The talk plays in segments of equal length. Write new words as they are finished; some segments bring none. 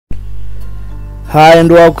Hi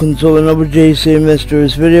and welcome to another GC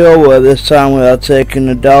Mysteries video, where this time we are taking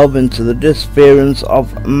a delve into the disappearance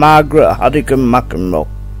of Margaret Haddican McEnroe.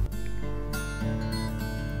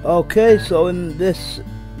 Okay, so in this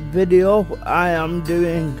video I am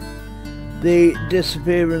doing the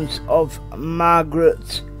disappearance of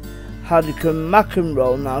Margaret Haddican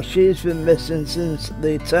McEnroe. Now, she's been missing since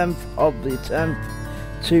the 10th of the 10th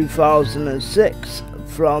 2006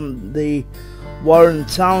 from the Warren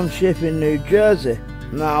Township in New Jersey.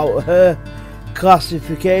 Now, her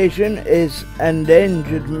classification is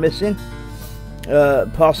endangered missing,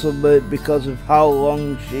 possibly because of how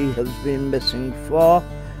long she has been missing for.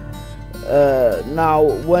 Now,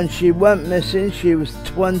 when she went missing, she was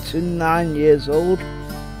 29 years old,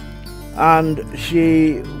 and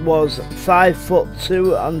she was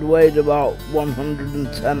 5'2" and weighed about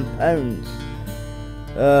 110 pounds.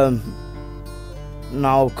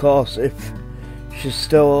 Now, of course, if she's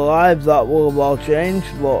still alive, that will have all changed,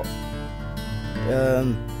 but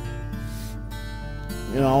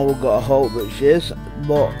you know, we've got to hope that she is.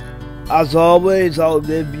 But as always, I'll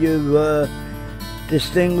give you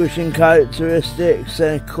distinguishing characteristics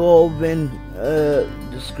and clothing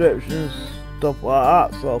descriptions, stuff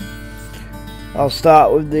like that. So I'll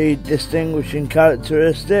start with the distinguishing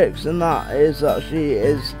characteristics, and that is that she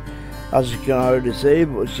is, as you can already see,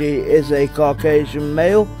 but she is a Caucasian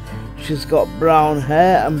male. She's got brown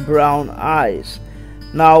hair and brown eyes.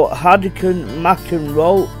 Now, Haddican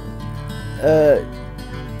McEnroe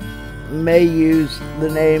may use the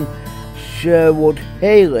name Sherwood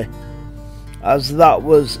Haley, as that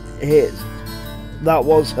was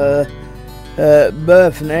her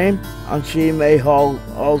birth name, and she may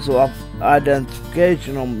also have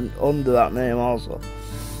identification under that name also.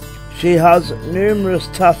 She has numerous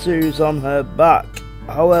tattoos on her back.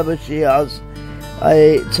 However, she has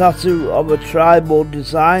a tattoo of a tribal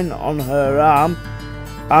design on her arm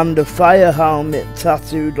and a fire helmet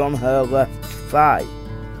tattooed on her left thigh.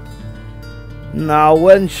 Now,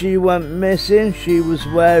 when she went missing, she was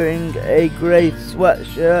wearing a grey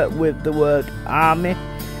sweatshirt with the word Army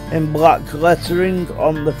in black lettering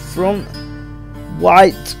on the front,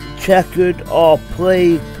 white checkered or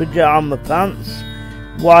plaid pyjama pants,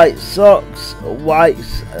 white socks, white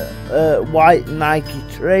Nike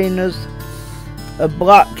trainers, a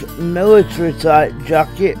black military type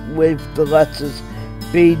jacket with the letters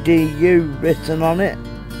BDU written on it,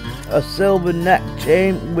 a silver neck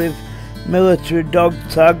chain with military dog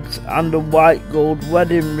tags, and a white gold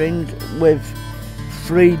wedding ring with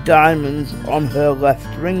 3 diamonds on her left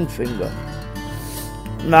ring finger.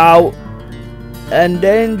 Now,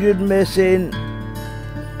 endangered missing,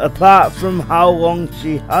 apart from how long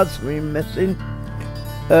she has been missing,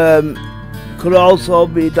 could also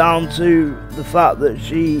be down to the fact that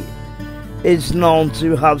she is known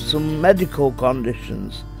to have some medical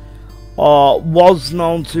conditions, or was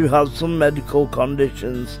known to have some medical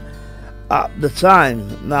conditions at the time.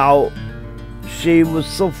 Now, she was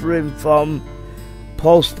suffering from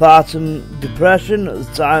postpartum depression at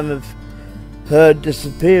the time of her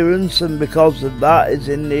disappearance, and because of that is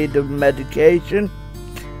in need of medication.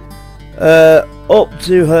 Up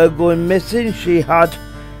to her going missing, she had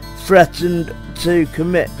threatened to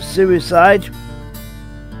commit suicide.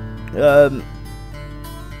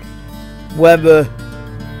 Whether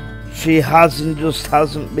she hasn't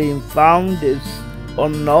been found is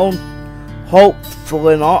unknown.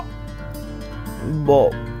 Hopefully not,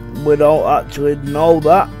 but we don't actually know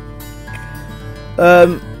that.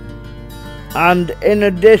 And in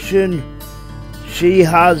addition, she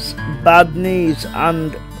has bad knees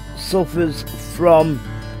and suffers from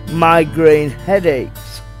migraine headaches.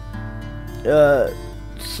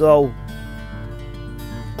 So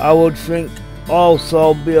I would think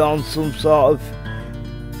also be on some sort of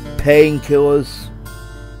painkillers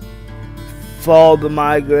for the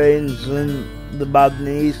migraines and the bad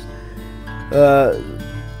knees,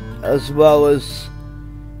 as well as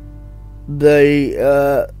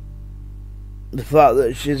the fact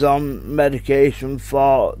that she's on medication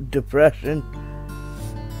for depression.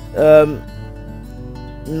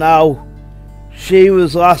 Now, she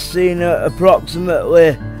was last seen at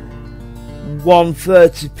approximately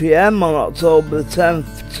 1:30 PM on October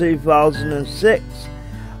 10th 2006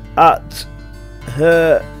 at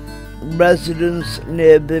her residence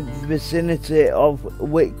near the vicinity of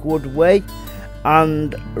Wickwood Way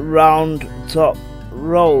and Round Top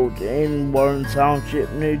Road in Warren Township,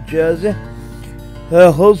 New Jersey.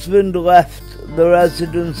 Her husband left the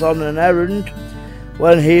residence on an errand.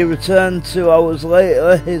 When he returned 2 hours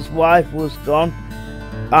later, his wife was gone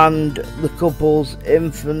and the couple's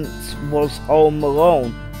infant was home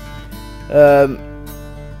alone.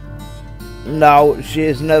 Now she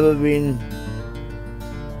has never been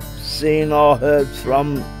seen or heard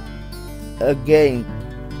from again.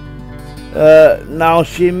 Now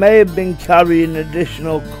she may have been carrying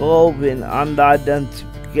additional clothing and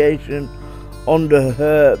identification under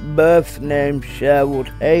her birth name Sherwood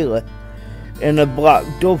Haley in a black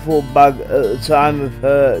duffel bag at the time of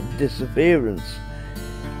her disappearance,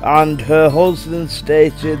 and her husband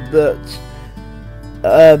stated that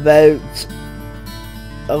about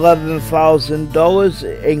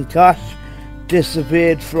 $11,000 in cash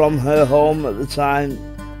disappeared from her home at the time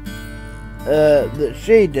that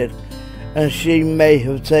she did, and she may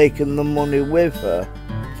have taken the money with her.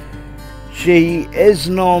 She is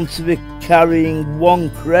known to be carrying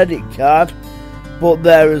one credit card, but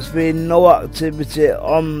there has been no activity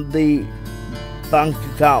on the bank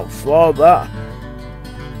account for that,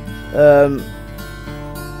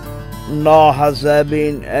 nor has there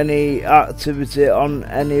been any activity on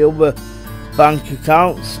any other bank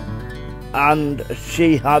accounts, and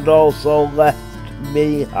she had also left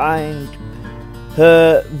behind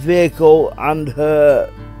her vehicle and her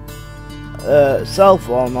cell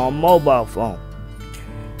phone or mobile phone.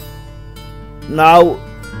 Now,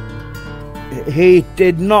 he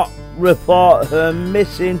did not report her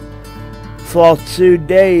missing for 2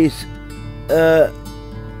 days,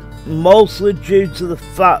 mostly due to the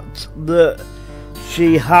fact that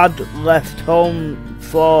she had left home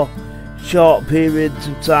for short periods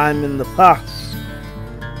of time in the past,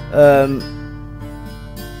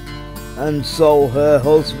 and so her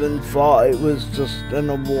husband thought it was just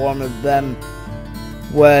another one of them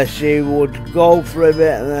where she would go for a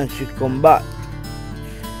bit and then she'd come back.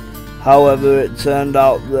 However, it turned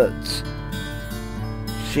out that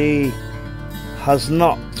she has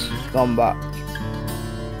not come back.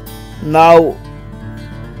 Now,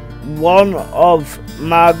 one of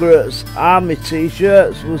Margaret's army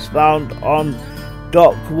t-shirts was found on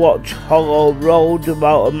Dockwatch Hollow Road,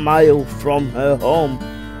 about a mile from her home,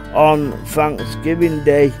 on Thanksgiving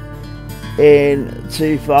Day in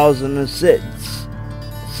 2006,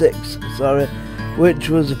 which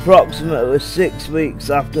was approximately 6 weeks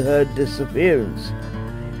after her disappearance.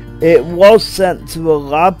 It was sent to a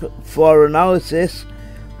lab for analysis,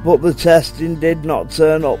 but the testing did not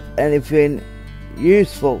turn up anything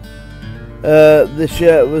useful. The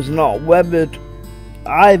shirt was not weathered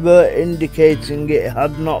either, indicating it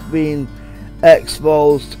had not been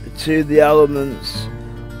exposed to the elements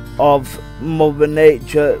of Mother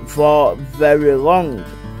Nature for very long.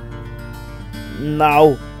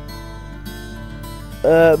 Now,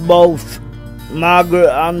 both Margaret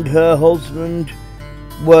and her husband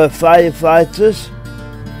were firefighters,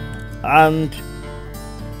 and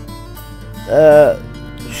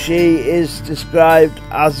she is described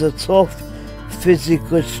as a tough,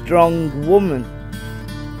 physically strong woman,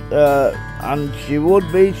 and she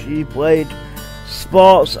would be. She played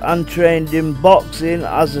sports and trained in boxing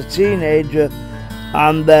as a teenager,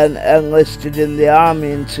 and then enlisted in the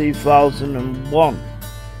army in 2001,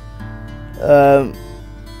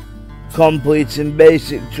 completing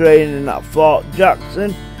basic training at Fort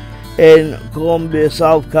Jackson in Columbia,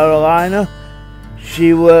 South Carolina.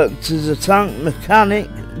 She worked as a tank mechanic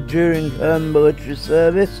during her military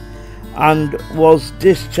service and was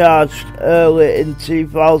discharged early in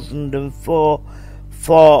 2004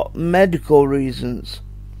 for medical reasons.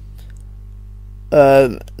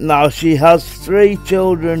 Now, she has 3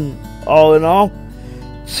 children all in all,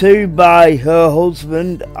 2 by her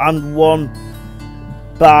husband and 1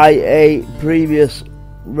 by a previous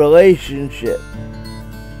relationship.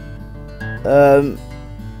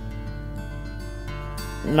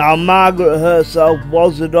 Now, Margaret herself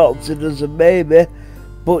was adopted as a baby,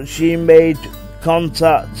 but she made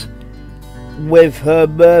contact with her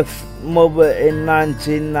birth mother in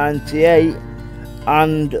 1998,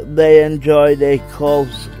 and they enjoyed a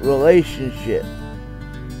close relationship.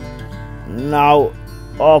 Now,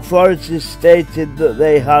 authorities stated that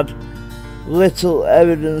they had little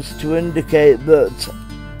evidence to indicate that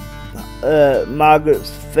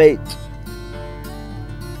Margaret's fate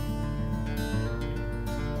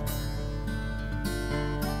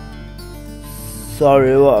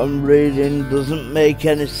what I'm reading doesn't make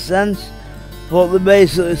any sense, but they're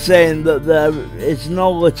basically saying that there is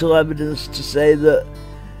no little evidence to say that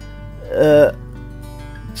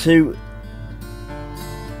to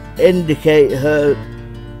indicate her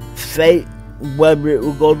fate, whether it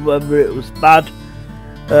was good, whether it was bad,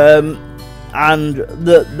 and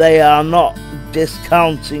that they are not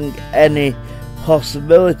discounting any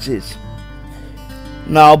possibilities.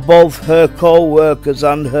 Now, both her co-workers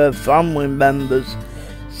and her family members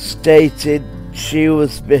stated she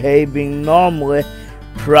was behaving normally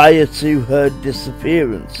prior to her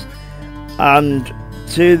disappearance, and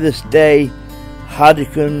to this day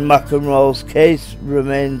Haddican McEnroe's case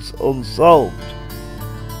remains unsolved.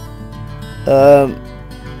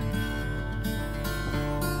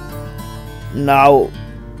 Now,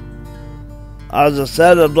 as I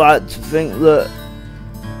said, I'd like to think that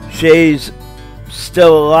she's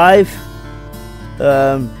still alive,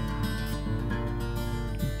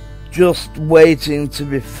 just waiting to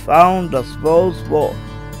be found, I suppose, but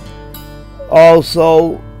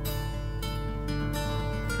also,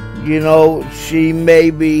 you know, she may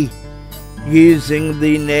be using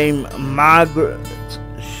the name Margaret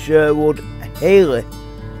Sherwood Haley,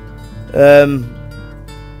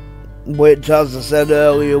 which, as I said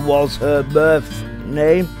earlier, was her birth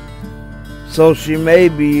name, so she may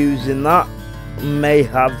be using that, may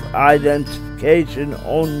have identification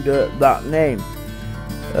under that name.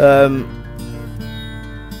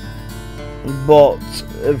 But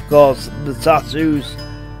of course the tattoos,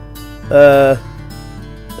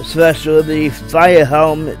 especially the fire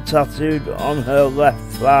helmet tattooed on her left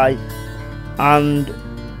thigh and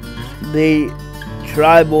the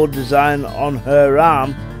tribal design on her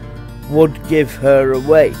arm, would give her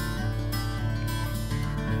away.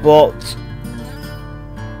 But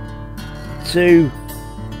to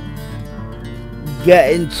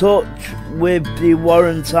get in touch with the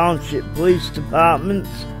Warren Township Police Department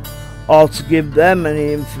or to give them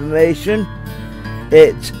any information,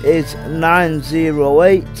 it is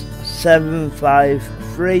 908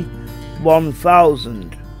 753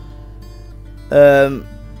 1000.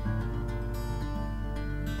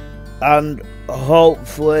 And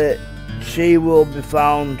hopefully she will be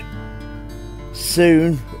found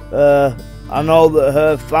soon. I know that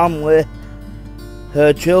her family,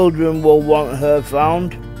 her children, will want her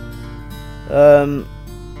found.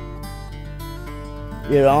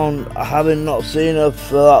 You know, having not seen her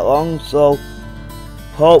for that long, so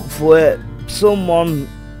hopefully someone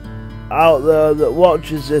out there that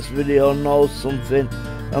watches this video knows something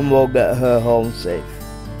and will get her home safe.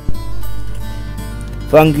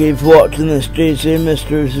 Thank you for watching this GC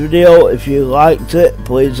Mysteries video. If you liked it,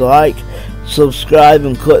 please like, subscribe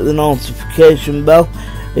and click the notification bell.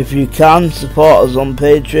 If you can, support us on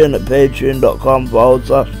Patreon at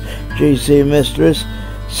patreon.com/GC Mysteries.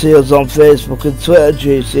 See us on Facebook and Twitter,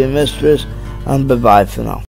 GC Mysteries, and bye bye for now.